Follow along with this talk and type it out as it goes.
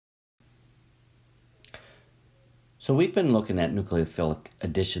So we've been looking at nucleophilic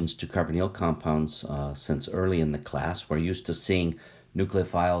additions to carbonyl compounds since early in the class. We're used to seeing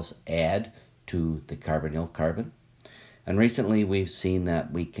nucleophiles add to the carbonyl carbon. And recently we've seen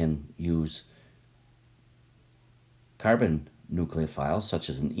that we can use carbon nucleophiles, such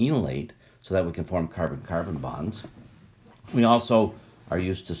as an enolate, so that we can form carbon-carbon bonds. We also are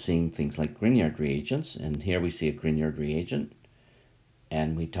used to seeing things like Grignard reagents, and here we see a Grignard reagent.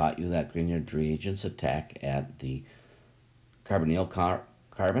 And we taught you that Grignard reagents attack at the carbonyl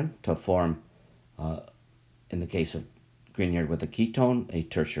carbon to form, in the case of Grignard with a ketone, a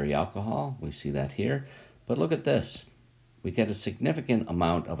tertiary alcohol. We see that here. But look at this. We get a significant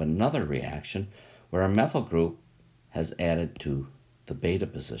amount of another reaction where a methyl group has added to the beta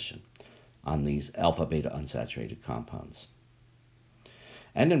position on these alpha-beta unsaturated compounds.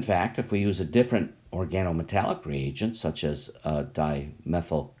 And in fact, if we use a different organometallic reagent, such as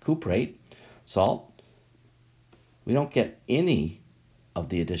dimethyl cuprate salt, we don't get any of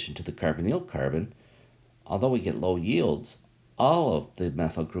the addition to the carbonyl carbon. Although we get low yields, all of the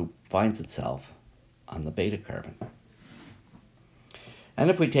methyl group finds itself on the beta carbon.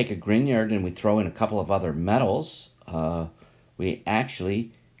 And if we take a Grignard and we throw in a couple of other metals, we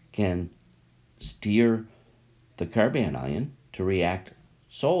actually can steer the carbanion to react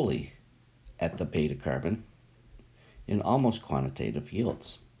solely at the beta carbon in almost quantitative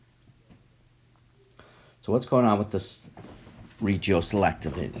yields. So what's going on with this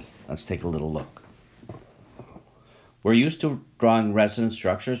regioselectivity? Let's take a little look. We're used to drawing resonance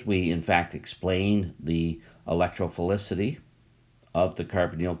structures. We, in fact, explain the electrophilicity of the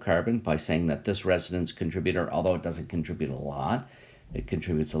carbonyl carbon by saying that this resonance contributor, although it doesn't contribute a lot, it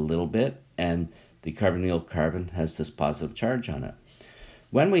contributes a little bit, and the carbonyl carbon has this positive charge on it.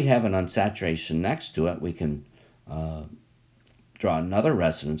 When we have an unsaturation next to it, we can draw another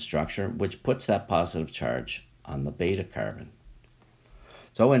resonance structure which puts that positive charge on the beta carbon.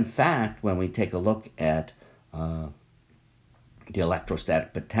 So in fact, when we take a look at the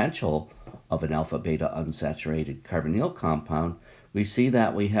electrostatic potential of an alpha-beta unsaturated carbonyl compound, we see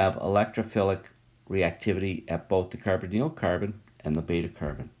that we have electrophilic reactivity at both the carbonyl carbon and the beta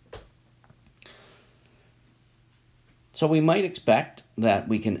carbon. So we might expect that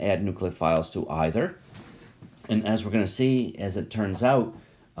we can add nucleophiles to either. And as we're going to see, as it turns out,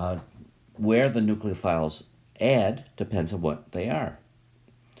 where the nucleophiles add depends on what they are.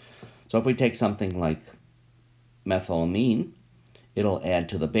 So if we take something like methylamine, it'll add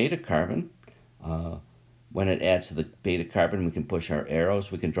to the beta carbon. When it adds to the beta carbon, we can push our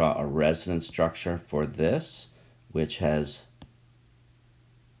arrows. We can draw a resonance structure for this, which has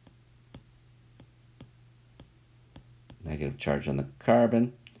negative charge on the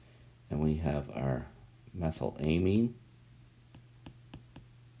carbon, and we have our methylamine.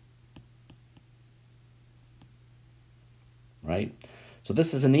 Right? So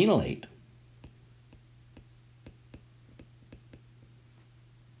this is an enolate.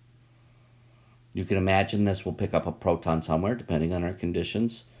 You can imagine this will pick up a proton somewhere, depending on our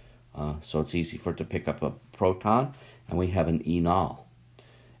conditions. So it's easy for it to pick up a proton, and we have an enol.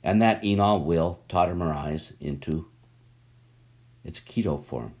 And that enol will tautomerize into its keto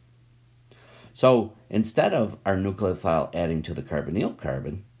form. So instead of our nucleophile adding to the carbonyl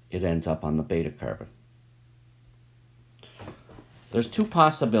carbon, it ends up on the beta carbon. There's two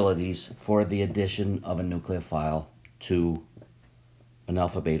possibilities for the addition of a nucleophile to an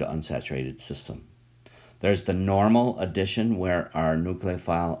alpha-beta unsaturated system. There's the normal addition where our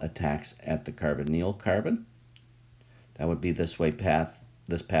nucleophile attacks at the carbonyl carbon. That would be this path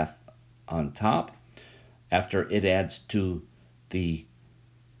on top. After it adds to the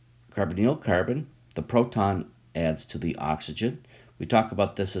carbonyl carbon, the proton adds to the oxygen. We talk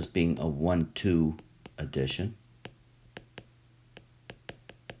about this as being a 1-2 addition.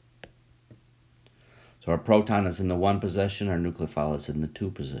 So our proton is in the 1 position, our nucleophile is in the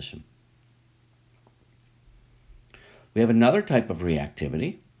 2 position. We have another type of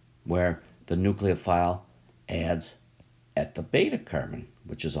reactivity where the nucleophile adds at the beta carbon,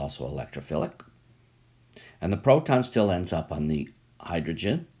 which is also electrophilic. And the proton still ends up on the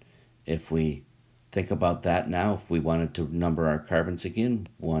hydrogen. If we think about that now, if we wanted to number our carbons again,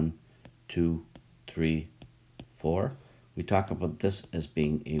 1, 2, 3, 4, we talk about this as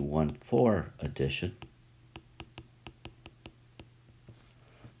being a 1-4 addition.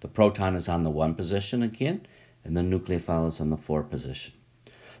 The proton is on the 1 position again, and the nucleophile is on the 4 position.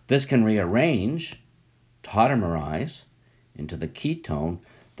 This can rearrange, tautomerize into the ketone.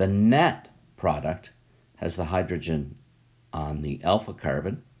 The net product has the hydrogen on the alpha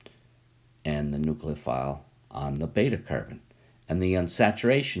carbon and the nucleophile on the beta carbon. And the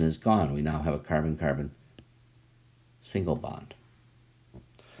unsaturation is gone. We now have a carbon-carbon single bond.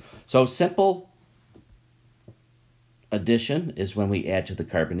 So simple addition is when we add to the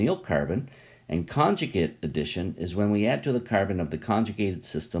carbonyl carbon, and conjugate addition is when we add to the carbon of the conjugated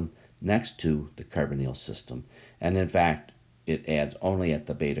system next to the carbonyl system. And in fact, it adds only at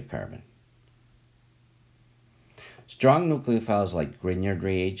the beta carbon. Strong nucleophiles like Grignard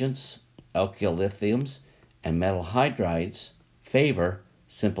reagents, alkyl lithiums, and metal hydrides favor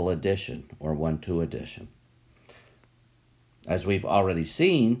simple addition or 1,2 addition. As we've already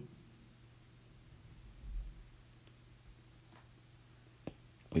seen,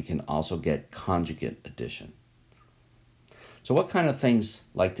 we can also get conjugate addition. So what kind of things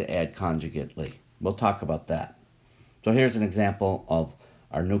like to add conjugately? We'll talk about that. So here's an example of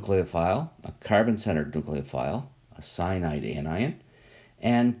our nucleophile, a carbon-centered nucleophile, a cyanide anion,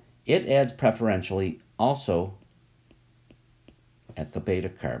 and it adds preferentially also at the beta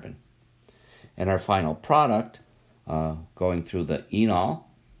carbon. And our final product, going through the enol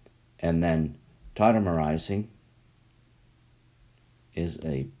and then tautomerizing, is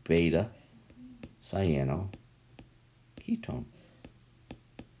a beta cyano ketone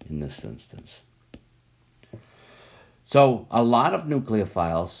in this instance. So a lot of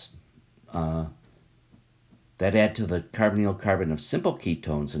nucleophiles that add to the carbonyl carbon of simple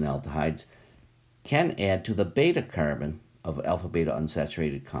ketones and aldehydes can add to the beta carbon of alpha-beta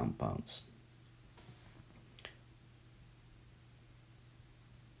unsaturated compounds.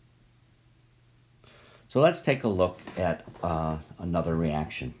 So let's take a look at another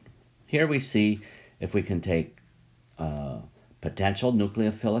reaction. Here we see if we can take potential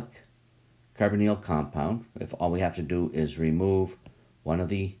nucleophilic carbonyl compound. If all we have to do is remove one of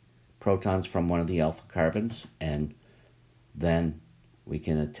the protons from one of the alpha carbons, and then we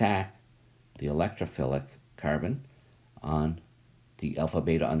can attack the electrophilic carbon on the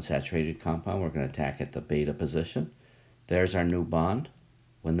alpha-beta unsaturated compound. We're going to attack at the beta position. There's our new bond.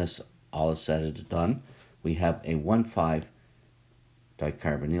 When this all is said and done, we have a 1,5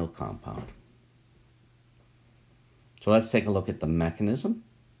 dicarbonyl compound. So let's take a look at the mechanism.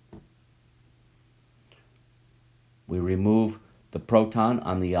 We remove the proton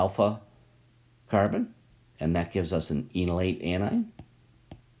on the alpha carbon, and that gives us an enolate anion.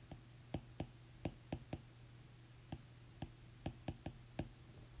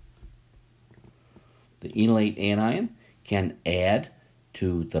 The enolate anion can add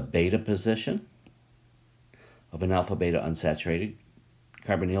to the beta position of an alpha-beta unsaturated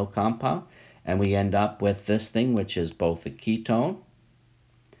carbonyl compound, and we end up with this thing, which is both a ketone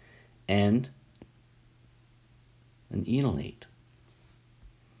and an enolate.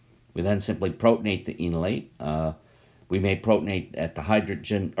 We then simply protonate the enolate. We may protonate at the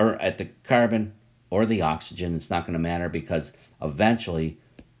hydrogen or at the carbon or the oxygen. It's not going to matter because eventually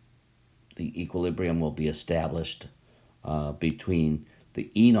the equilibrium will be established between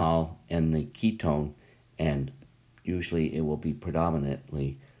the enol and the ketone, and usually it will be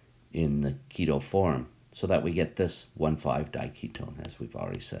predominantly in the keto form, so that we get this 1,5 diketone, as we've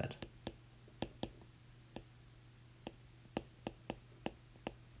already said.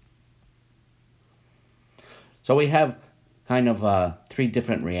 So we have kind of 3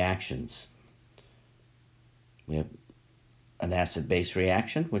 different reactions. We have an acid-base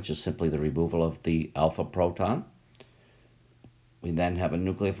reaction, which is simply the removal of the alpha proton. We then have a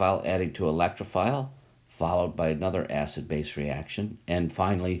nucleophile adding to electrophile, followed by another acid-base reaction. And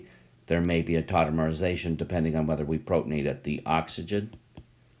finally, there may be a tautomerization depending on whether we protonate at the oxygen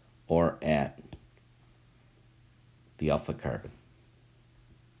or at the alpha carbon.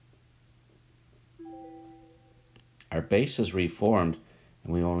 Our base is reformed,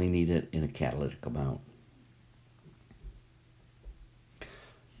 and we only need it in a catalytic amount.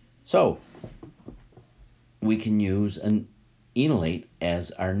 So, we can use an enolate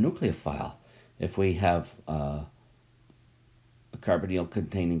as our nucleophile. If we have a carbonyl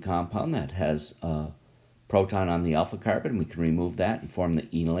containing compound that has a proton on the alpha carbon, we can remove that and form the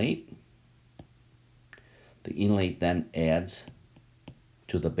enolate. The enolate then adds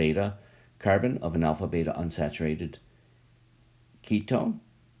to the beta carbon of an alpha-beta unsaturated ketone,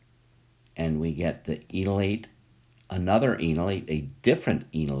 and we get the enolate, another enolate, a different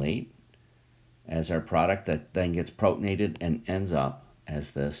enolate, as our product that then gets protonated and ends up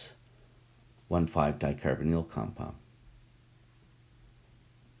as this 1,5 dicarbonyl compound.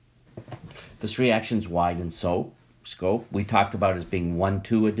 This reaction is wide in scope. We talked about it as being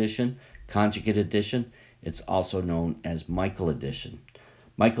 1,2 addition, conjugate addition. It's also known as Michael addition.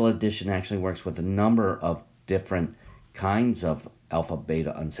 Michael addition actually works with a number of different kinds of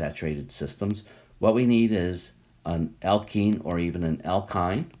alpha-beta unsaturated systems. What we need is an alkene or even an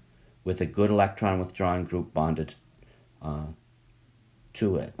alkyne with a good electron withdrawing group bonded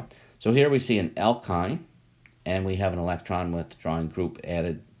to it. So here we see an alkyne, and we have an electron withdrawing group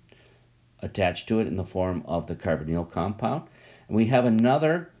attached to it in the form of the carbonyl compound. And we have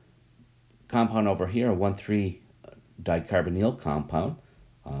another compound over here, a 1,3-dicarbonyl compound.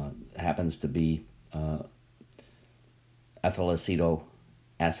 Happens to be ethyl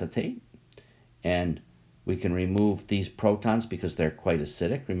acetoacetate. And we can remove these protons because they're quite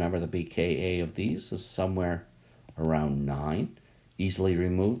acidic. Remember, the pKa of these is somewhere around 9, easily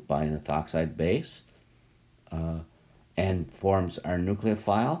removed by an ethoxide base, and forms our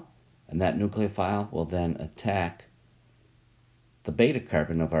nucleophile. And that nucleophile will then attack the beta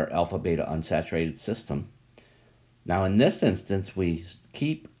carbon of our alpha-beta unsaturated system. Now in this instance, we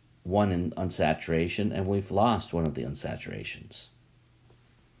keep one in unsaturation, and we've lost one of the unsaturations.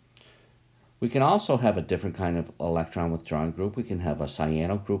 We can also have a different kind of electron withdrawing group. We can have a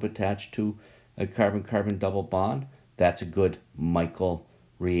cyano group attached to a carbon-carbon double bond. That's a good Michael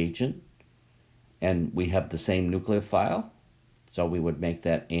reagent. And we have the same nucleophile, so we would make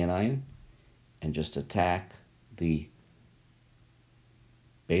that anion and just attack the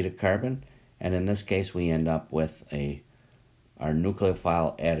beta carbon. And in this case, we end up with our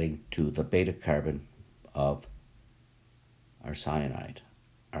nucleophile adding to the beta carbon of our cyanide,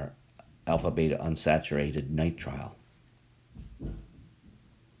 our alpha-beta unsaturated nitrile.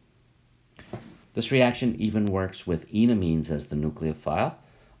 This reaction even works with enamines as the nucleophile.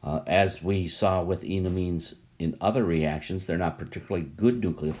 As we saw with enamines in other reactions, they're not particularly good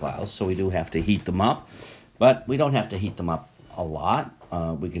nucleophiles, so we do have to heat them up. But we don't have to heat them up a lot.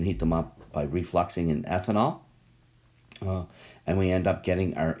 We can heat them up by refluxing in ethanol. And we end up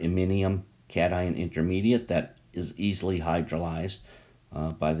getting our iminium cation intermediate that is easily hydrolyzed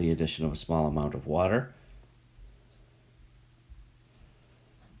by the addition of a small amount of water.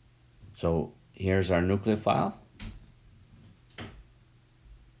 So here's our nucleophile.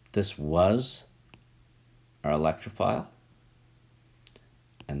 This was our electrophile,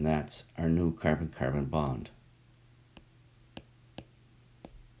 and that's our new carbon-carbon bond.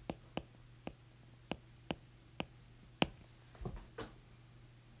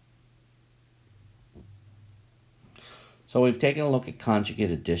 So we've taken a look at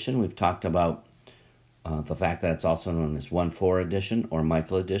conjugate addition. We've talked about the fact that it's also known as 1,4 addition or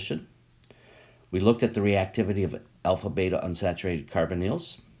Michael addition. We looked at the reactivity of alpha-beta unsaturated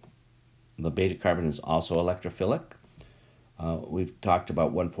carbonyls. The beta carbon is also electrophilic. We've talked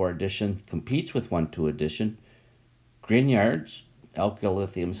about 1,4 addition competes with 1,2 addition. Grignards, alkyl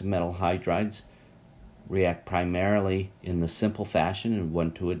lithiums, and metal hydrides react primarily in the simple fashion in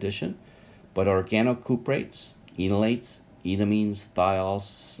 1,2 addition, but organocuprates, enolates, enamines,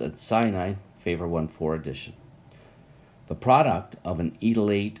 thiols, and cyanide favor 1,4 addition. The product of an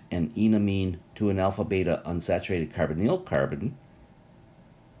enolate and enamine to an alpha-beta unsaturated carbonyl carbon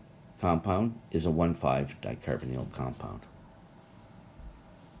compound is a 1,5 dicarbonyl compound.